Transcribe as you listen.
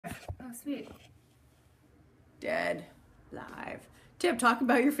Oh, sweet. Dead. Live. Tip, talk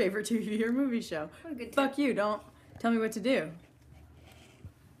about your favorite TV or movie show. What a good tip. Fuck you, don't tell me what to do.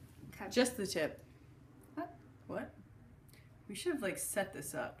 Okay. Just the tip. What? What? We should have, like, set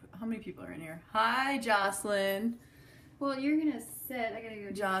this up. How many people are in here? Hi, Jocelyn. Well, you're gonna sit. I gotta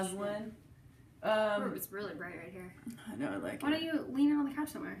go. Jocelyn. It's really bright right here. I know, I like it. Why don't you lean on the couch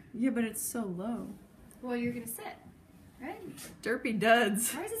somewhere? Yeah, but it's so low. Well, you're gonna sit, right? Derpy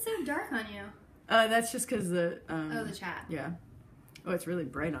duds. Why is it so dark on you? That's just because the... Oh, the chat. Yeah. Oh, it's really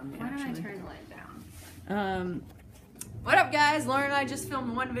bright on me, Why don't actually. I turn the light down? What up, guys? Lauren and I just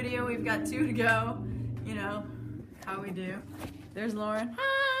filmed one video. We've got 2 to go. You know how we do. There's Lauren.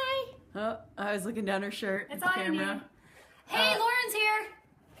 Hi! Oh, I was looking down her shirt. That's with all the you camera. need. Hey, Lauren's here!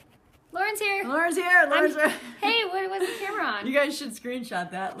 Lauren's here! Lauren's here! Lauren's here! Hey, what's the camera on? You guys should screenshot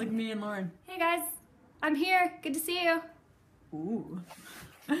that. Look at me and Lauren. Hey, guys. I'm here. Good to see you. Ooh.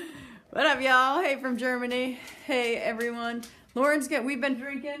 What up, y'all? Hey, from Germany. Hey, everyone. We've been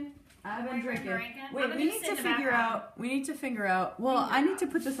drinking. I've been drinking. Wait, we need to figure out. Well, I need to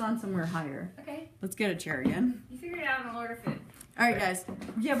put this on somewhere higher. Okay. Let's get a chair again. You figured it out and I'll order food. All right, guys.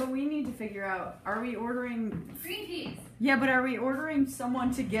 Yeah, but we need to figure out, are we ordering... Green peas. Yeah, but are we ordering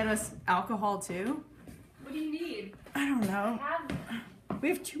someone to get us alcohol, too? What do you need? I don't know. I We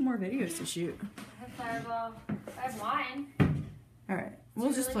have 2 more videos to shoot. have Fireball. I have wine. All right. We'll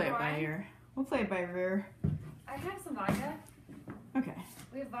you just really play it want by wine? ear. We'll play it by ear. I have some vodka. Okay.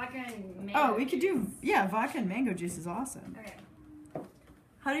 We have vodka and mango. Oh, we could do... Yeah, vodka and mango juice is awesome. Okay.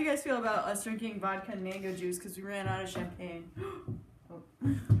 How do you guys feel about us drinking vodka and mango juice because we ran out of champagne? Oh.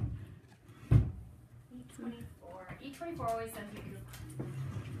 E24 always sends you.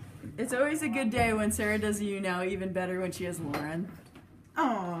 It's always a good day when Sarah does a YouNow, even better when she has Lauren.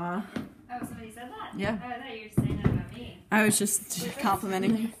 Aww. Oh, somebody said that? Yeah. Oh, I thought you were just saying that about me. I was just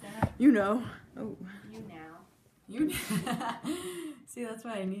complimenting you. know. Oh. You now. See, that's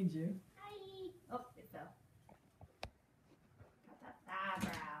why I need you. Hi. Oh, it fell. Got that thigh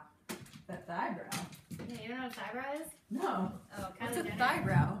brow. That thigh brow? Yeah, you don't know what thigh brow is? No. Oh, What's a Kylie Jenner. thigh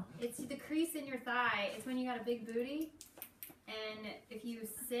brow? It's the crease in your thigh. It's when you got a big booty, and if you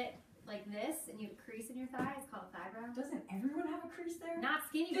sit like this and you have a crease in your thigh, it's called a thigh brow. Doesn't everyone have a crease there? Not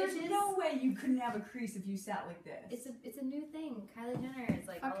skinny There's bitches. no way you couldn't have a crease if you sat like this. It's a new thing. Kylie Jenner is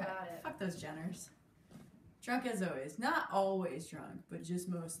like all about it. Fuck those Jenners. Drunk as always. Not always drunk, but just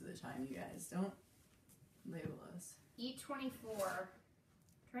most of the time, you guys. Don't label us. E24.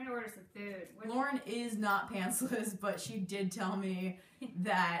 Trying to order some food. Lauren is not pantsless, but she did tell me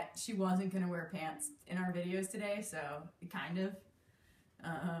that she wasn't going to wear pants in our videos today, so kind of.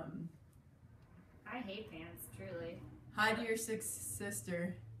 I hate pants, truly. Hi to your 6th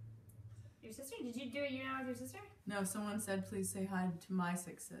sister. Your sister? Did you do it YouNow with your sister? No, someone said please say hi to my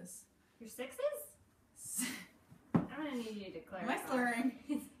 6th sis. Your 6s? I'm gonna need you to clarify. Am I slurring?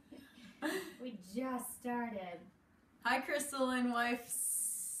 We just started. Hi, Crystal and wife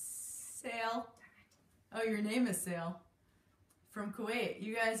Sale. Oh, your name is Sale. From Kuwait.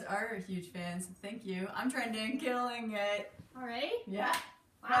 You guys are huge fans. Thank you. I'm trending, killing it. Already? Yeah.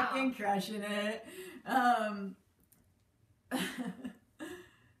 Wow. Fucking crushing it. I've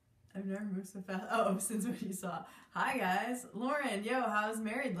never moved so fast. Oh, since what you saw. Hi, guys. Lauren, yo, how's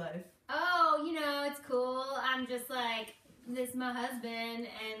married life? Oh, you know, it's cool. I'm just like, this is my husband,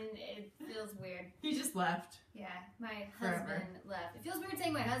 and it feels weird. He just left. Yeah, my Forever. husband left. It feels weird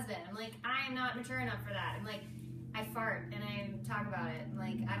saying my husband. I'm like, I am not mature enough for that. I'm like, I fart and I talk about it. I'm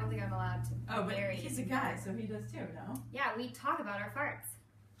like, I don't think I'm allowed to Oh, but marry. he's a guy, so he does too, no? Yeah, we talk about our farts.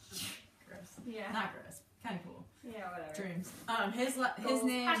 Gross. Yeah. Not gross. Kind of cool. Yeah, whatever. Dreams. His Goals.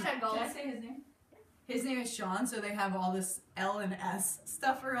 name. Hashtag goals. Did I say his name? His name is Sean, so they have all this L and S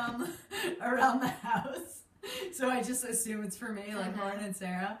stuff around the house. So I just assume it's for me, like Lauren and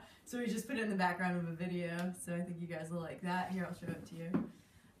Sarah. So we just put it in the background of a video. So I think you guys will like that. Here, I'll show it to you.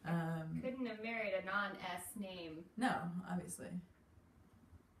 Couldn't have married a non-S name. No, obviously.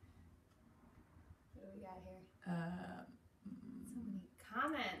 What do we got here? So many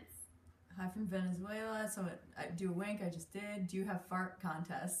comments. Hi from Venezuela. So I do a wink. I just did. Do you have fart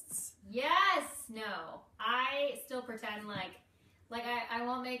contests? Yes. No. I still pretend like I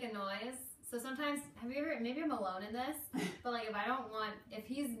won't make a noise. So sometimes, maybe I'm alone in this, but like if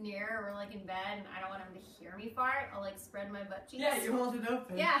he's near or we're like in bed and I don't want him to hear me fart, I'll like spread my butt cheeks. Yeah, you hold it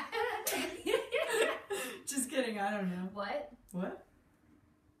open. Yeah. Just kidding. I don't know. What? What?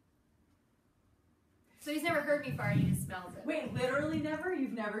 So he's never heard me fart, he just smells it. Wait, literally never?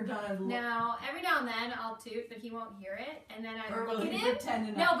 You've never done a... No, every now and then I'll toot, but he won't hear it, and then I Or look will at he him. pretend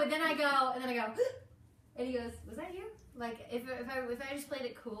to No, not? but then I go, and he goes, was that you? Like if I just played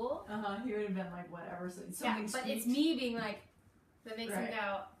it cool. He would have been like whatever. So Yeah, but sweet. it's me being like that makes him Right.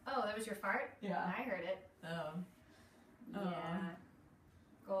 go, oh, that was your fart. Yeah. I heard it. Yeah.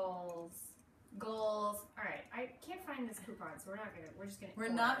 Goals. All right, I can't find this coupon, so we're just gonna. We're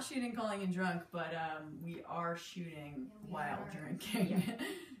order. not shooting calling and drunk, but we are shooting We while are. drinking. Yeah.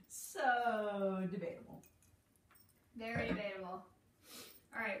 So debatable. Very debatable.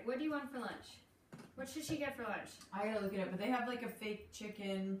 All right, what do you want for lunch? What should she get for lunch? I gotta look it up, but they have like a fake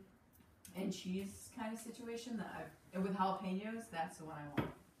chicken and cheese kind of situation that with jalapenos. That's the one I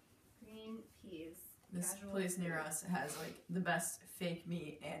want. Green peas. This Casual place near food. us has like the best fake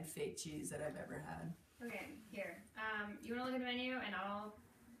meat and fake cheese that I've ever had. Okay, here. You want to look at the menu and I'll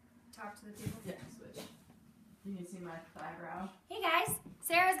talk to the people? Yeah, switch. You can see my thigh brow. Hey guys,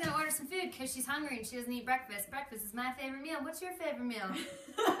 Sarah's gonna order some food because she's hungry and she doesn't eat breakfast. Breakfast is my favorite meal. What's your favorite meal?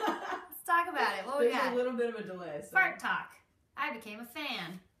 Let's talk about it. What we There's got? a little bit of a delay. So. Fart talk. I became a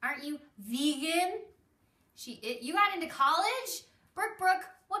fan. Aren't you vegan? You got into college? Brooke,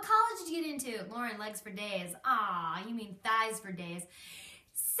 what college did you get into? Lauren, legs for days. Aw, you mean thighs for days.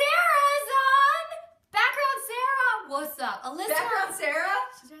 Sarah's on! Background Sarah! What's up? Alyssa? Background Sarah?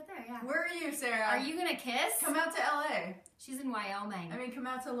 She's right there, yeah. Where are you, Sarah? Are you gonna kiss? Come out to LA. She's in Wyoming. I mean, come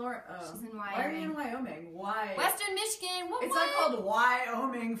out to Laura. Oh. She's in Why are you in Wyoming. Wyoming? Why? Western Michigan. What? It's not called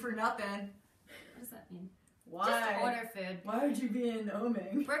Wyoming for nothing. What does that mean? Why? Just to order food. Why would you be in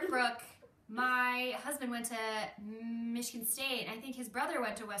Oming? Brooke, my husband went to Michigan State. I think his brother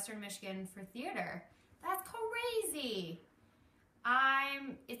went to Western Michigan for theater. That's crazy.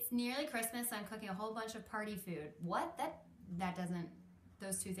 It's nearly Christmas. I'm cooking a whole bunch of party food. What? That doesn't,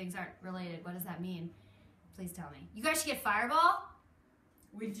 those two things aren't related. What does that mean? Please tell me. You guys should get Fireball?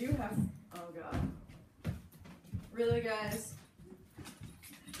 We do have. Oh god. Really, guys?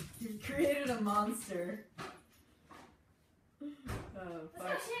 You created a monster. Oh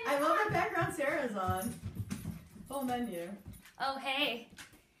fuck! I love that background Sarah's on. Full menu. Oh, hey.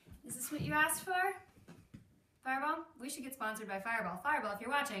 Is this what you asked for? Fireball? We should get sponsored by Fireball. Fireball, if you're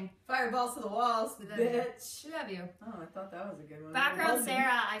watching. Fireballs to the walls, We love you. bitch. We love you. Oh, I thought that was a good one. Background Wasn't.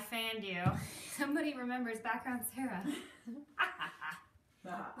 Sarah, I fanned you. Somebody remembers Background Sarah.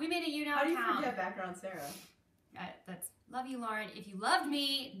 Ah. We made a YouNow How do you account. forget background Sarah? That's love you, Lauren. If you loved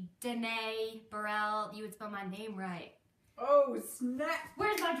me, Danae Burrell, you would spell my name right. Oh snap!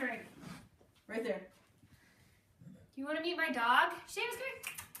 Where's my drink? Right there. Do you want to meet my dog? Seamus,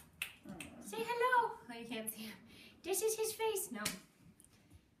 come here. Say hello. Oh, you can't see him. This is his face. No.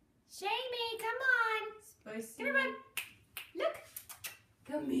 Shamey, come on. Spicy. Come here, bud. Look.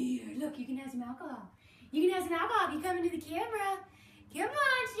 Come here. Look, you can have some alcohol. You can have some alcohol if you come into the camera. Come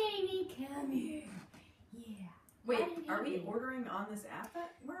on, Shamey. Come here. Yeah. Wait, Why did are he we do? ordering on this app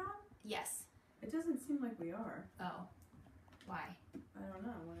that we're on? Yes. It doesn't seem like we are. Oh. Why? I don't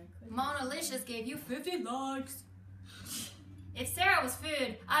know. When I click. Mona Licious gave you 50 likes. If Sarah was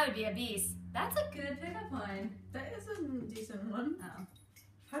food, I would be a beast. That's a good pickup line. That is a decent one. Oh.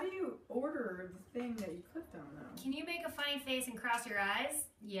 How do you order the thing that you clicked on though? Can you make a funny face and cross your eyes?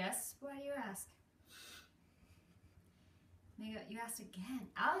 Yes. Why do you ask? You asked again.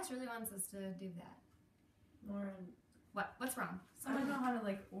 Alex really wants us to do that. Lauren, What? What's wrong? I don't know how to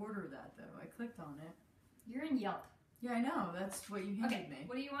like order that though. I clicked on it. You're in Yelp. Yeah, I know. That's what you handed Okay. me.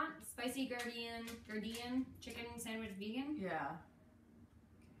 What do you want? Spicy Gardenian chicken sandwich vegan? Yeah.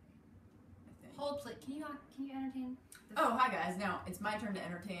 I think. Hold plate. Can you entertain? Oh, hi guys. Now it's my turn to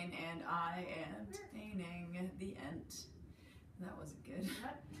entertain, and I am entertaining the Ent. That wasn't good.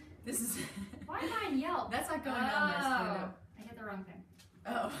 What? This is. Why am I in Yelp? That's not going on my stand-up. I hit the wrong thing.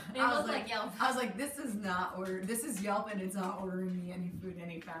 Oh, It I was looked like Yelp. I was like, this is not order. This is Yelp, and it's not ordering me any food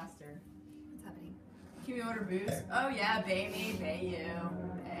any faster. What's happening? Can we order booze? Oh yeah, baby, pay you.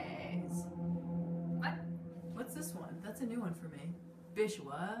 Pays. What? What's this one? That's a new one for me. Bish,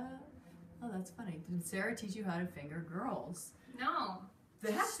 what? Oh, that's funny. Did Sarah teach you how to finger girls? No,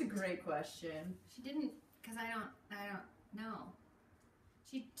 That's a great question. she didn't. Cause I don't know.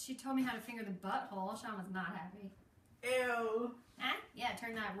 She told me how to finger the butthole. Sean was not happy. Ew. Huh? Yeah,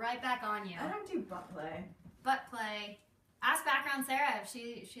 turn that right back on you. I don't do butt play. Butt play. Ask background Sarah if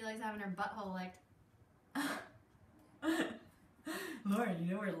she likes having her butthole licked. Lauren,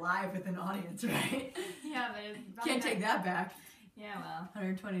 you know we're live with an audience, right? Yeah, but it's Can't take that back. Yeah, well,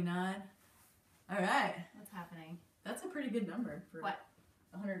 129. All right. what's happening? That's a pretty good number for What?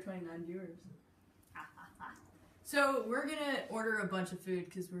 129 viewers. Ha, ha, ha. So we're gonna order a bunch of food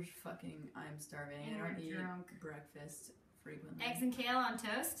because I'm starving. And I don't we're eat drunk. breakfast frequently. Eggs and kale on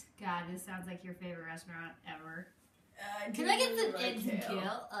toast? God, this sounds like your favorite restaurant ever. I Can do I get some like eggs and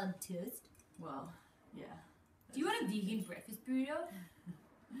kale on toast? Well, yeah. Do you want a vegan breakfast burrito?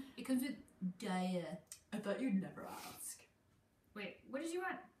 It comes with Daya. I thought you'd never ask. Wait, what did you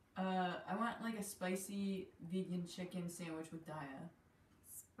want? I want like a spicy vegan chicken sandwich with Daya.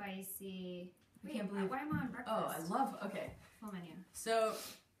 Spicy. I can't believe. Why am I on breakfast? Oh, I love. Okay. Full menu. So,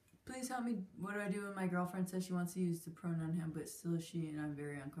 please help me. What do I do when my girlfriend says she wants to use the pronoun him, but still she, and I'm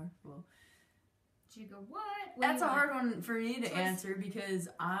very uncomfortable? Did you go what? That's a hard one for me to answer because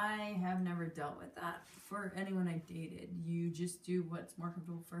I have never dealt with that for anyone I dated. You just do what's more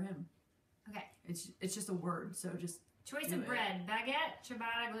comfortable for him. Okay. It's just a word, so just choice of bread: baguette,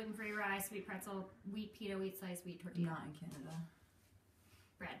 ciabatta, gluten-free rye, sweet pretzel, wheat pita, wheat slice, wheat tortilla. Not in Canada.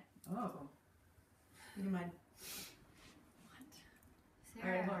 Bread. Oh. You mind? What?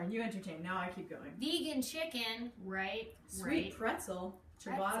 All right, Lauren, you entertain. Now I keep going. Vegan chicken, right? Sweet pretzel,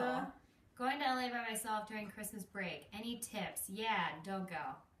 ciabatta. Going to LA by myself during Christmas break. Any tips? Yeah, don't go.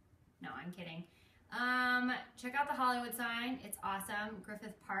 No, I'm kidding. Check out the Hollywood sign. It's awesome.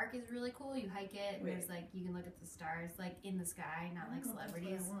 Griffith Park is really cool. You hike it, and there's like you can look at the stars like in the sky, not like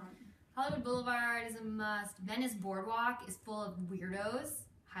celebrities. Hollywood Boulevard is a must. Venice Boardwalk is full of weirdos.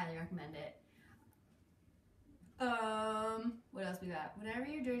 Highly recommend it. What else we got? Whenever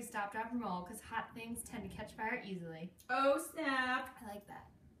you're doing stop, drop, and roll, because hot things tend to catch fire easily. Oh snap! I like that.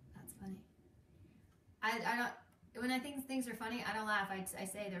 That's funny. I don't. When I think things are funny, I don't laugh. I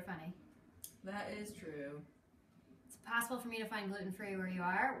say they're funny. That is true. It's possible for me to find gluten-free where you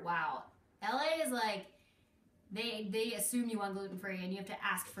are. Wow. LA is like, they assume you want gluten-free and you have to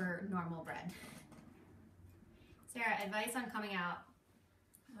ask for normal bread. Sarah, advice on coming out.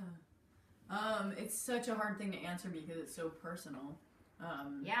 It's such a hard thing to answer because it's so personal.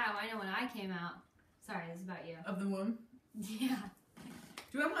 Yeah, I know when I came out. Sorry, this is about you. Of the womb? Yeah.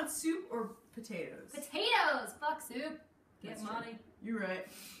 Do I want soup or potatoes? Potatoes! Fuck soup. Get money. You're right.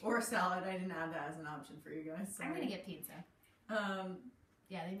 Or a salad. I didn't add that as an option for you guys. Sorry. I'm gonna get pizza.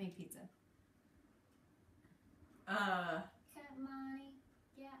 Yeah, they make pizza. Get money.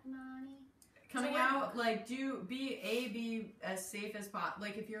 Get money. Coming out, like, be as safe as possible.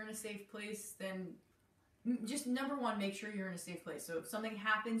 Like, if you're in a safe place, then just number one, make sure you're in a safe place. So if something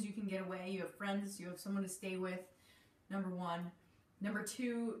happens, you can get away. You have friends. You have someone to stay with. Number one. Number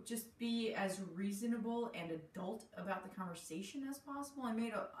two, just be as reasonable and adult about the conversation as possible. I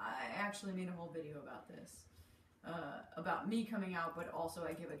actually made a whole video about this, about me coming out, but also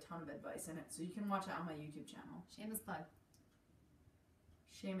I give a ton of advice in it. So you can watch it on my YouTube channel. Shameless plug.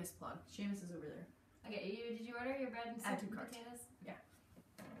 Shameless plug. Shameless is over there. Okay, did you order your bread and soup and potatoes? Yeah.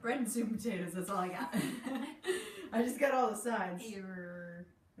 Bread and soup and potatoes, that's all I got. I just got all the sides.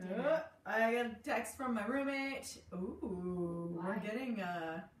 I got a text from my roommate. Ooh, why? We're getting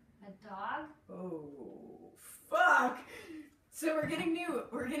a dog. Oh, fuck! So we're getting new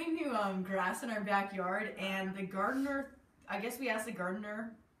grass in our backyard, and the gardener. I guess we asked the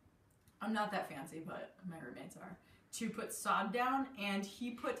gardener. I'm not that fancy, but my roommates are. To put sod down, and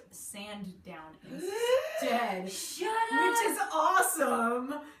he put sand down instead. Shut up! Which is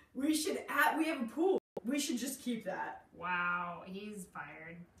awesome. We have a pool. We should just keep that. Wow, he's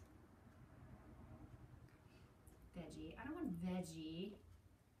fired. Veggie. I don't want veggie.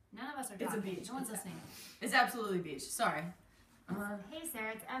 None of us are talking. It's a beach. No one's listening. It's absolutely beach. Sorry. Hey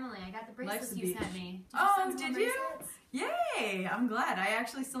Sarah, it's Emily. I got the bracelets you sent me. Did you? Yay! I'm glad. I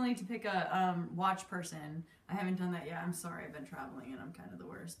actually still need to pick a watch person. I haven't done that yet. I'm sorry. I've been traveling and I'm kind of the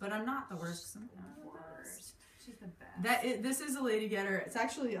worst. But I'm not the worst. I'm kind of the worst. She's the best. This is a lady getter. It's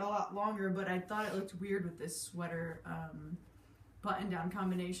actually a lot longer, but I thought it looked weird with this sweater button-down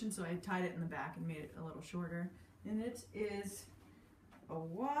combination, so I tied it in the back and made it a little shorter. And it is a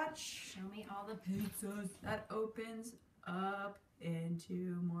watch. Show me all the pizzas. That opens up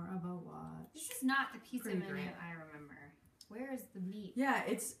into more of a watch. This is not the pizza Pretty menu great. I remember. Where is the meat? Yeah,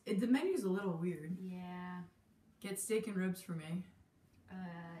 the menu's a little weird. Yeah. Get steak and ribs for me.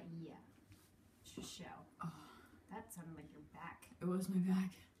 Yeah. Show. Oh. That sounded like your back. It was my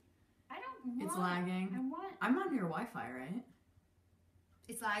back. I don't want. It's lagging. I'm on your Wi-Fi, right?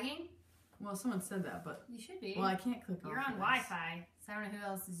 It's lagging? Well, someone said that, but... You should be. Well, I can't click on You're on Wi-Fi, so I don't know who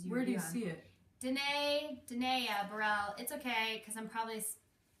else is you. Where do you see it? Danae Burrell. It's okay, because I'm probably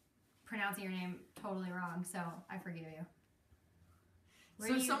pronouncing your name totally wrong, so I forgive you.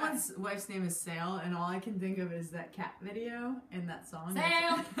 So someone's wife's name is Sale, and all I can think of is that cat video and that song.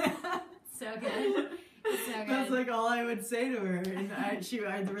 Sale! So good. It's so good. That's like all I would say to her,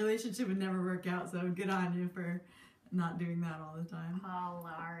 and the relationship would never work out. So good on you for not doing that all the time.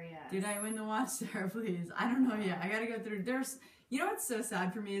 Hilarious. Did I win the watch, Sarah? Please. I don't know yet. I gotta go through. You know what's so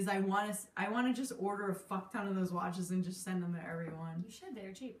sad for me is I want to just order a fuck ton of those watches and just send them to everyone. You should.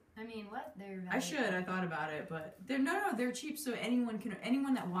 They're cheap. I mean, what? They're I should. I thought about it, but they're cheap, so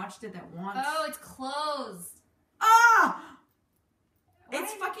anyone that watched it that wants. Oh, it's closed. Ah! Why?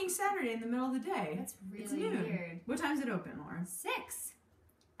 It's fucking Saturday in the middle of the day. That's really it's noon. weird. What time's it open, Laura? 6.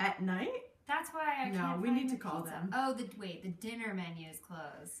 At night? That's why I can't. No, we find need to the call pizza. them. Oh, the dinner menu is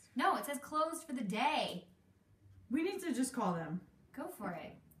closed. No, it says closed for the day. We need to just call them. Go for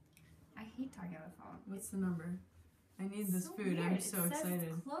it. I hate talking on the phone. What's the number? I need this so food. weird. I'm so excited.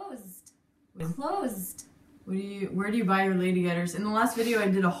 Closed. When- Closed. Where do you buy your lady getters? In the last video, I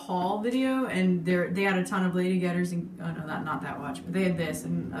did a haul video, and they had a ton of lady getters. And oh no, not that watch, but they had this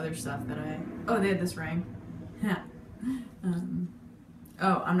and other stuff that they had this ring.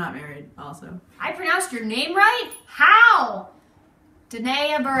 Oh, I'm not married. Also, I pronounced your name right? How?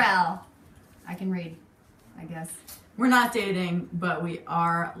 Danae Burrell. I can read, I guess. we're not dating, but we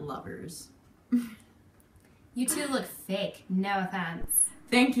are lovers. You two look fake. No offense.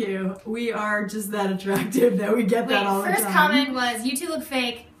 Thank you. We are just that attractive that we get that all the time. First comment was, you two look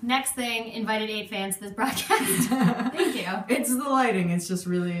fake. Next thing, invited 8 fans to this broadcast. Thank you. It's the lighting. It's just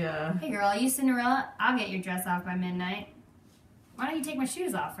really, Hey girl, you Cinderella? I'll get your dress off by midnight. Why don't you take my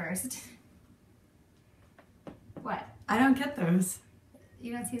shoes off first? What? I don't get those.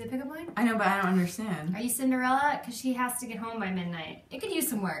 You don't see the pickup line? I know, but I don't understand. Are you Cinderella? Because she has to get home by midnight. It could use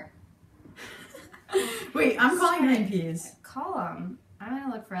some work. Wait, I'm calling Green Peas. Call them. I'm going to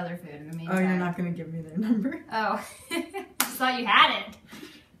look for other food in the Oh, meantime. you're not going to give me their number? Oh. Just thought you had it.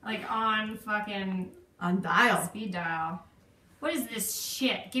 Like on fucking... On dial. Speed dial. What is this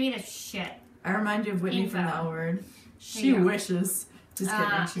shit? Give me this shit. I remind you of Whitney from the Info. L Word. There She you go. wishes. Just kidding.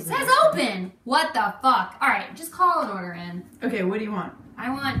 It She says wishes. open. What the fuck? All right, just call an order in. Okay, what do you want? I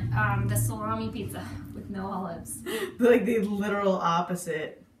want the salami pizza with no olives. Like the literal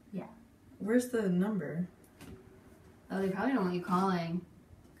opposite. Yeah. Where's the number? Oh, they probably don't want you calling,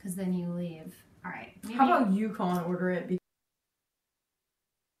 because then you leave. All right. Maybe. How about you call and order it?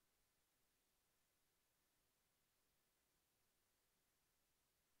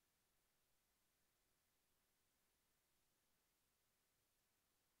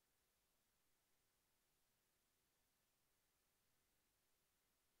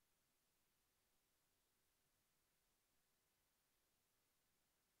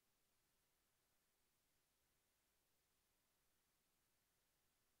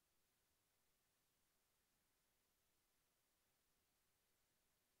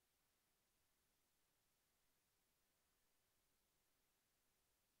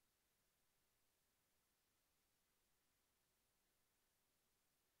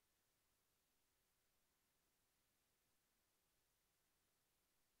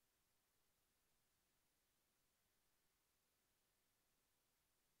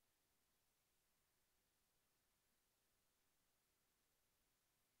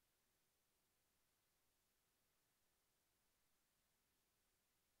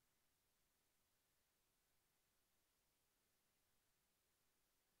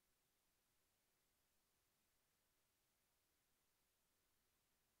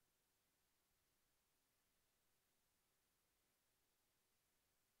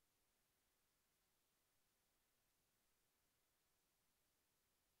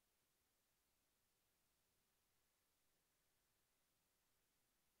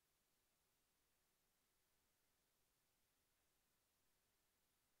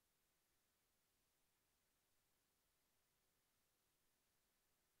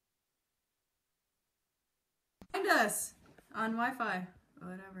 Find us on Wi-Fi.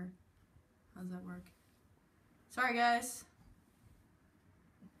 Whatever. How does that work? Sorry, guys.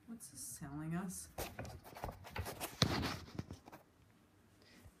 What's this selling us?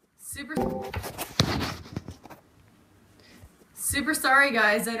 Super sorry,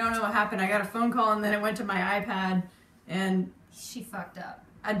 guys. I don't know what happened. I got a phone call and then it went to my iPad and She fucked up.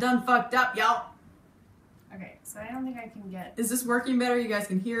 I done fucked up, y'all. Okay, so I don't think I can get Is this working better? You guys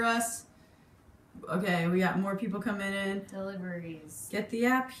can hear us? Okay, we got more people coming in. deliveries. Get the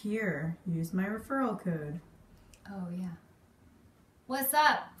app here. Use my referral code. Oh, yeah. What's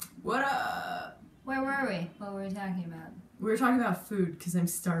up? What up? Where were we? What were we talking about? We were talking about food because I'm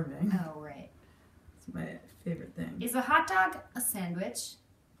starving. Oh, right. It's my favorite thing. Is a hot dog a sandwich?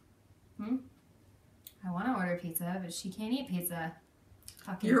 I want to order pizza, but she can't eat pizza.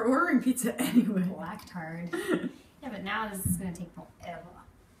 Fucking You're ordering pizza anyway. black tard. Yeah, but now this is going to take forever.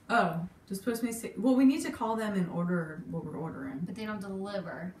 Oh, does Postmates take... Well, we need to call them and order what we're ordering. But they don't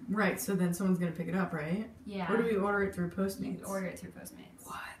deliver. Right, so then someone's going to pick it up, right? Yeah. Or do we order it through You Postmates? order it through Postmates.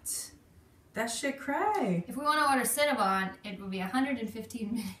 What? That shit cray. If we want to order Cinnabon, it would be 115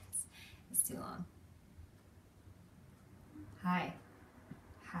 minutes. It's too long. Hi.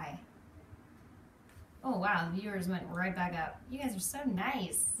 Hi. Oh, wow. The viewers went right back up. You guys are so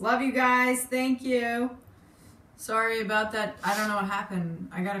nice. Love you guys. Thank you. Sorry about that. I don't know what happened.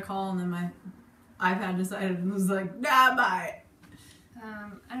 I got a call and then my iPad decided and was like, nah, bye. I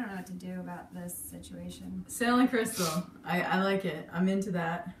don't know what to do about this situation. Sailing Crystal. I like it. I'm into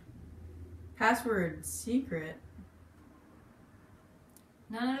that. Password secret.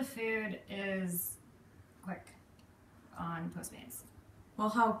 None of the food is quick on Postmates. Well,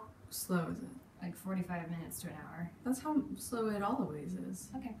 how slow is it? Like 45 minutes to an hour. That's how slow it always is.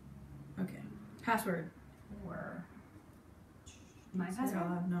 Okay. Okay. Password. Or my Sorry, password?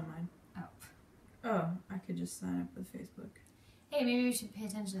 I'll have no mine. Oh. Oh, I could just sign up with Facebook. Hey, maybe we should pay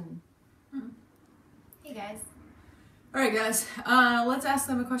attention. Hey, guys. All right, guys. Let's ask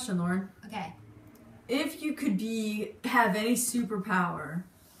them a question, Lauren. Okay. If you could have any superpower,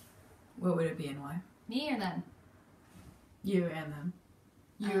 what would it be and why? Me or them? You and them.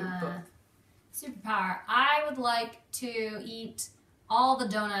 You both. Superpower. I would like to eat all the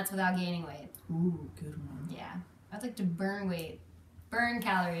donuts without gaining weight. Ooh, good one. Yeah. I'd like to burn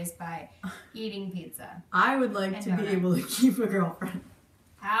calories by eating pizza. I would like And to be donut. able to keep a girlfriend.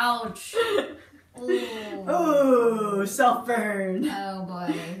 Ouch. Ooh. Oh, self-burn. Oh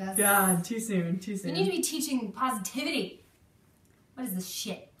boy. That's... God, too soon, too We soon. need to be teaching positivity. What is this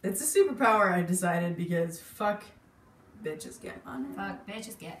shit? It's a superpower, I decided, because fuck bitches get on it. Fuck,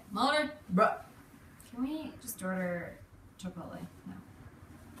 bitches get motored. Bruh. Can we just order Chipotle? No.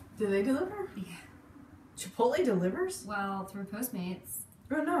 Do they deliver? Yeah. Chipotle delivers? Well, through Postmates.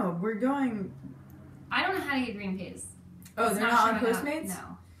 Oh no, we're going... I don't know how to get green peas. Oh, It's they're not on showing up. Postmates?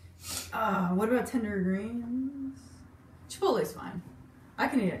 No. What about tender greens? Chipotle's fine. I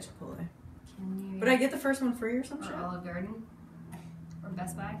can eat at Chipotle. Can you? But I get the first one free or some shit? Or Olive Garden. Or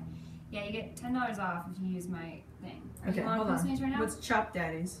Best Buy. Yeah, you get $10 off if you use my thing. Are Okay, you on hold on. Postmates right now? What's Chop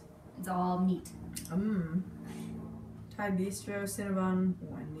Daddy's? It's all meat. Thai Bistro, Cinnabon,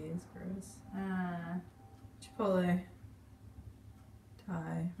 Wendy's, gross. Chipotle.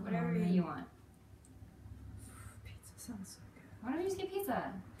 Thai. Whatever ramen. you want. Pizza sounds so good. Why don't you just get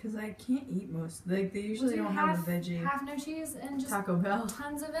pizza? Because I can't eat most. Like, they usually Do don't have a veggie. Half no cheese and just Taco Bell.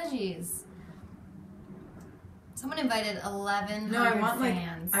 tons of veggies. Someone invited 11 No, I want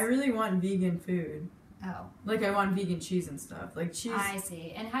fans. I really want vegan food. Oh, Like, I want vegan cheese and stuff. Like, cheese. I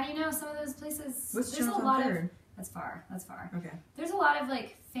see. And how do you know some of those places? What's there's a Jones lot on of. 3rd? That's far. That's far. Okay. There's a lot of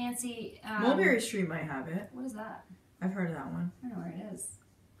like fancy. Mulberry Street might have it. What is that? I've heard of that one. I don't know where it is.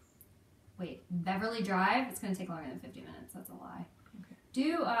 Wait, Beverly Drive? It's going to take longer than 50 minutes. That's a lie. Okay.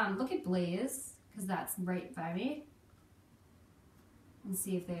 Do look at Blaze, because that's right by me. And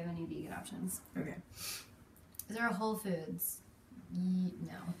see if they have any vegan options. Okay. Is there a Whole Foods?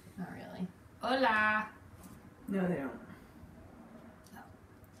 No, not really. Hola! No, they don't.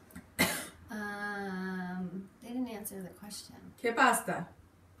 They didn't answer the question. Que pasta?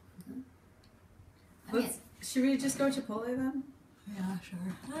 I mean, Should we just go Chipotle then? yeah, sure.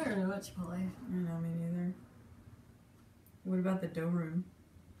 I don't know what Chipotle. No, me neither. What about the dough room?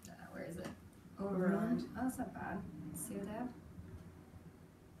 Where is it? Overland. Oh, that's not bad. Let's see what they have.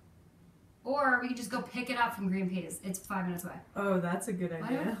 Or we could just go pick it up from Green Peas. It's 5 minutes away. Oh, that's a good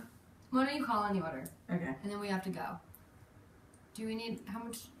idea. Why don't you call on the order? Okay. And then we have to go. Do we need, how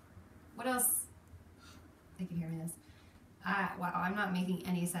much, what else? They can hear me this. Wow, I'm not making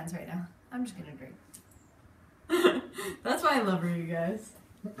any sense right now. I'm just gonna drink. That's why I love her, you guys.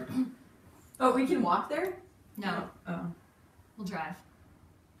 Oh, we can walk there? No, Oh. we'll drive.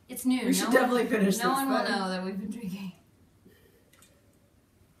 It's noon. We should definitely finish this. No one will but know that we've been drinking.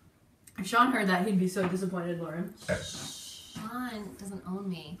 If Sean heard that, he'd be so disappointed, Lauren. Sean doesn't own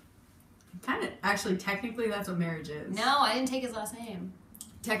me. Kind of. Actually, technically, that's what marriage is. No, I didn't take his last name.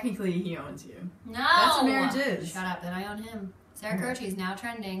 Technically, he owns you. No! That's what marriage is. Shut up, then I own him. Sarah Okay. Croce is now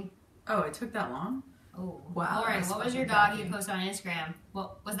trending. Oh, it took that long? Oh, Wow, Lauren, that's what was your fucking dog you tacky. posted on Instagram?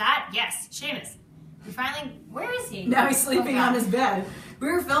 What was that? Yes, Seamus. We finally, where is he? Now he's sleeping Oh, on God. his bed. We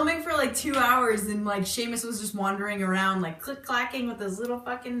were filming for like 2 hours and like Seamus was just wandering around like click-clacking with his little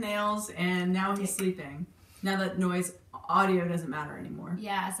fucking nails and now he's sleeping. Now that audio doesn't matter anymore.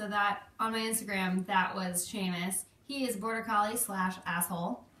 Yeah, so that, on my Instagram, that was Seamus. He is border collie /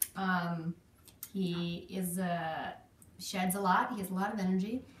 asshole. He is, sheds a lot. He has a lot of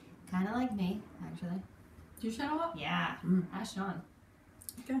energy. Kind of like me, actually. Do you channel up? Yeah, Mm. ask Sean.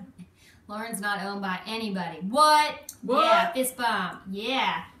 Okay. Lauren's not owned by anybody. What? What? Yeah, fist bump.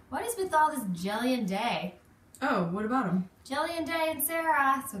 Yeah. What is with all this Jelly and Day? Oh, what about him? Jelly and Day and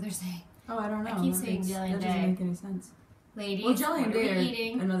Sarah. That's what they're saying. Oh, I don't know. I keep saying Jelly and That doesn't Day. make any sense. Ladies, Well, Jelly what and are Day we are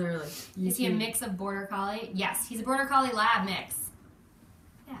eating? another like. Is he a YouTube- mix of Border Collie? Yes, he's a Border Collie Lab mix.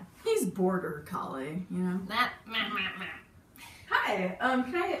 He's border collie, you know. Meh, meh, meh, meh. Hi.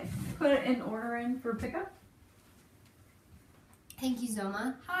 Can I put an order in for pickup? Thank you,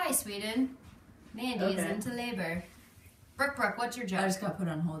 Zoma. Hi, Sweden. Mandy is Okay. into labor. Brooke, what's your I joke? just got put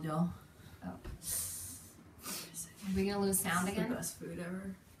on hold, y'all. Are we gonna lose sound It's again? the best food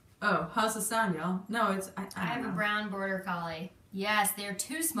ever. Oh, how's the sound, y'all? No, it's I I have don't a know. brown Border Collie. Yes, they're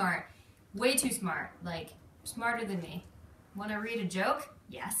too smart. Way too smart. Like, smarter than me. Want to read a joke?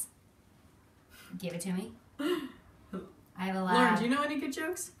 Yes. Give it to me. I have a lab. Lauren, do you know any good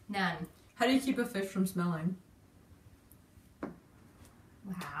jokes? None. How do you keep a fish from smelling?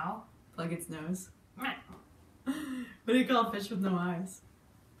 How? Plug its nose. Meh. What do you call a fish with no eyes?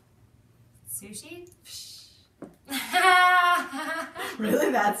 Sushi?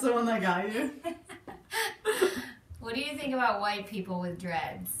 Really? That's the one that got you? What do you think about white people with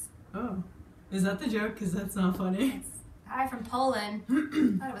dreads? Oh. Is that the joke? Because that's not funny. Hi from Poland.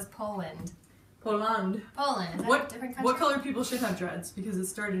 I thought it was Poland. Poland. Poland. Is that What- a different country? What color people should have dreads? Because it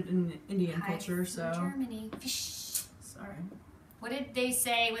started in Indian Hi culture, from so. Germany. Sorry. What did they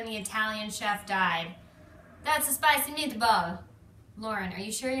say when the Italian chef died? That's a spicy meatball. Lauren, are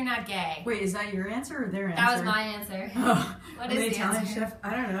you sure you're not gay? Wait, is that your answer or their answer? That was my answer. Oh, What and is the the Italian answer? chef? I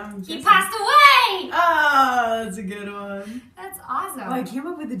don't know. I'm He guessing. passed away! Oh, that's a good one. That's awesome. Oh, I came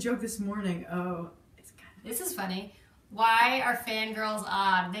up with a joke this morning. Oh, it's This is funny. Why are fangirls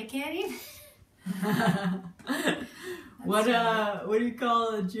odd? They can't even... what do you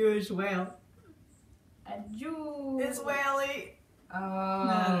call a Jewish whale? A Jew. It's whaley. Oh.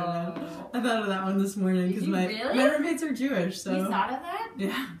 I don't know. I thought of that one this morning Did because you my really? roommates are Jewish, so You thought of that?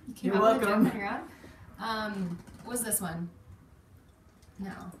 yeah. You came You're up with a welcome. joke on your own? What was this one?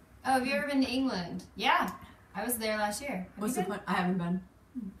 No. Oh, have you ever been to England? Yeah. I was there last year. Have What's you the been? point? I haven't been.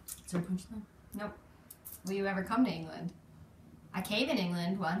 Is there a punchline? Will you ever come to England? I came in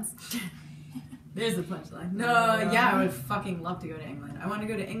England once. There's the punchline. No, yeah, I would fucking love to go to England. I want to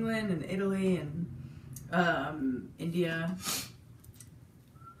go to England and Italy and India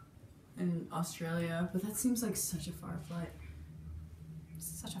and Australia, but that seems like such a far flight.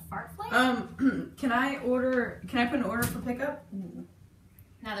 Such a fart flight? Can I put an order for pickup?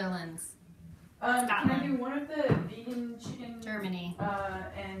 Netherlands. Can I Scotland. do one of the vegan chicken Germany.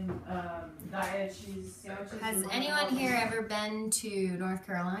 and diet cheese sandwiches? Has and one anyone of here ever been to North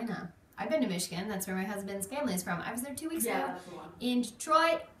Carolina? I've been to Michigan. That's where my husband's family is from. I was there 2 weeks Yeah, ago that's the one. in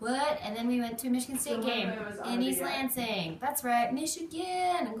Detroit. What? And then we went to a Michigan So State one game of it was on in the East big app. Lansing. That's right,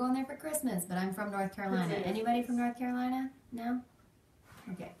 Michigan. I'm going there for Christmas, but I'm from North Carolina. Potatoes. Anybody from North Carolina? No?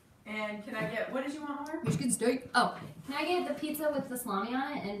 Okay. And can I get, what did you want, Lauren? Michigan State. Oh, can I get the pizza with the salami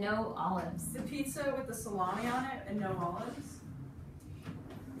on it and no olives? The pizza with the salami on it and no olives.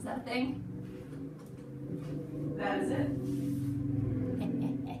 Is that a thing? That is it.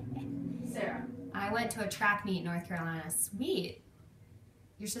 Sarah. I went to a track meet in North Carolina. Sweet.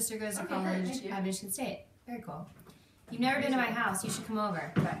 Your sister goes to Okay, great, college thank you. at Michigan State. Very cool. You've never been to my house. You should come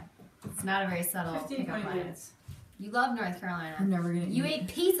over. Okay. It's not a very subtle 15, pickup 20 line. minutes. You love North Carolina. I'm never gonna You eat. ate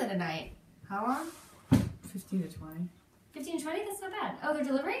pizza tonight. How long? 15 to 20. 15 to 20? That's not bad. Oh, they're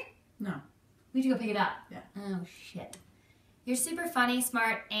delivering? No. We have to go pick it up. Yeah. Oh, shit. You're super funny,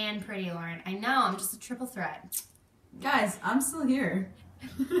 smart, and pretty, Lauren. I know. I'm just a triple threat. Guys, I'm still here.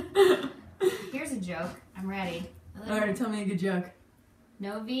 Here's a joke. I'm ready. I live Alright, tell me a good joke. in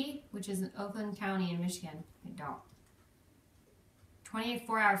Novi, which is in Oakland County in Michigan. I don't.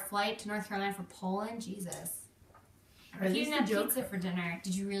 24-hour flight to North Carolina for Poland? Jesus. Are You these didn't have the joke? pizza for dinner.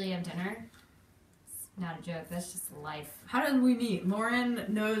 Did you really have dinner? It's not a joke. That's just life. How did we meet? Lauren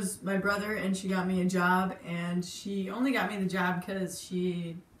knows my brother and she got me a job, and she only got me the job because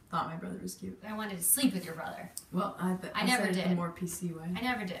she thought my brother was cute. I wanted to sleep with your brother. Well, I never said it did. the more PC way. I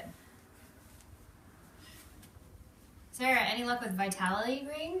never did. Sarah, any luck with vitality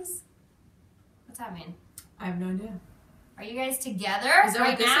rings? What's that mean? I have no idea. Are you guys together? Is that right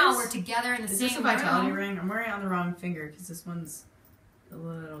what this now, is? we're together in the Is same this a vitality room. ring? I'm wearing it on the wrong finger because this one's a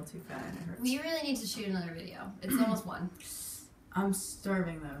little too fat and it hurts. We really need to shoot another video. It's almost one. I'm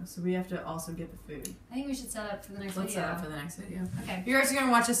starving though, so we have to also get the food. I think we should set up for the next Let's video. set up for the next video. Okay. You guys are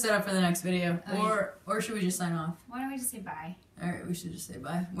gonna watch us set up for the next video, Oh, or should we just sign off? Why don't we just say bye? All right, we should just say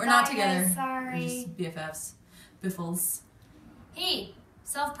bye. We're Bye, not guys, together. sorry. We're just BFFs, biffles. Hey,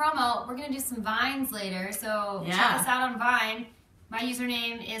 self promo. We're gonna do some vines later, so check Yeah. us out on Vine. My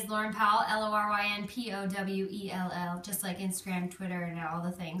username is Lauren Powell, LORYNPOWELL, just like Instagram, Twitter, and all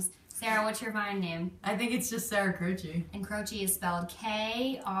the things. Sarah, what's your Vine name? I think it's just Sarah Croce. And Croce is spelled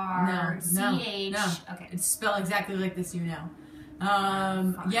K-R-C-H. No. Okay. It's spelled exactly like this, YouNow.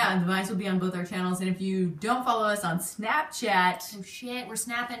 Yeah, the Vines will be on both our channels, and if you don't follow us on Snapchat... Oh shit, we're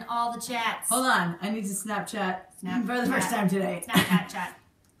snapping all the chats. Hold on, I need to Snapchat for the first time today. Snapchat chat.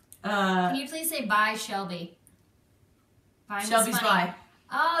 Can you please say bye, Shelby? Vine Shelby's bye.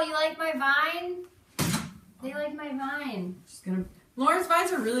 Oh, you like my Vine? They like my Vine. Just gonna... Lauren's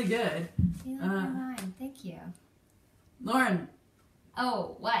Vines are really good. They like my Vine. Thank you. Lauren.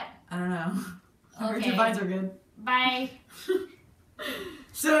 Oh, what? I don't know. I heard Okay. your Vines are good. Bye.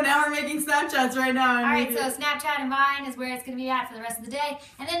 So now we're making Snapchats right now. Alright, so Snapchat and Vine is where it's going to be at for the rest of the day.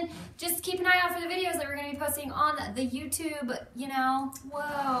 And then just keep an eye out for the videos that we're going to be posting on the YouTube, you know.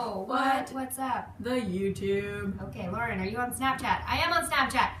 Whoa. What? What's up? The YouTube. Okay, Lauren, are you on Snapchat? I am on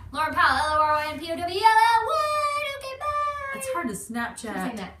Snapchat. Lauren Powell, LORYNPOWELL. What? Okay, bye. It's hard to Snapchat.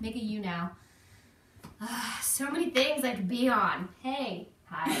 Saying that. Make a YouNow. So many things I could be on. Hey.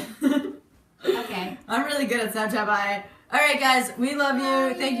 Hi. Okay. I'm really good at Snapchat. Bye. All right, guys, we love you.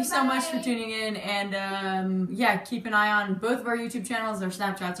 Love Thank you. you so much for Bye. tuning in. And yeah, keep an eye on both of our YouTube channels, our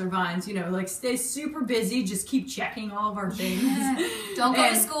Snapchats, our Vines. You know, like stay super busy. Just keep checking all of our things. Don't go to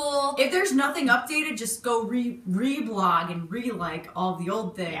And school. If there's nothing updated, just go reblog and re-like all the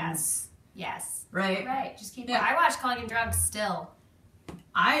old things. Yes. Yes. Right? Right. Just keep Yeah. I watch Calling in Drugs still.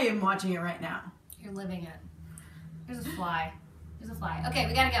 I am watching it right now. You're living it. There's a fly. There's a fly. Okay,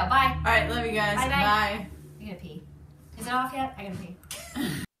 we gotta go. Bye. All right, love you guys. Bye, bye. Bye. I gotta pee. Is it off yet? I gotta pee.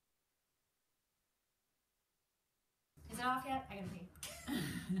 Is it off yet? I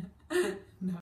gotta pee.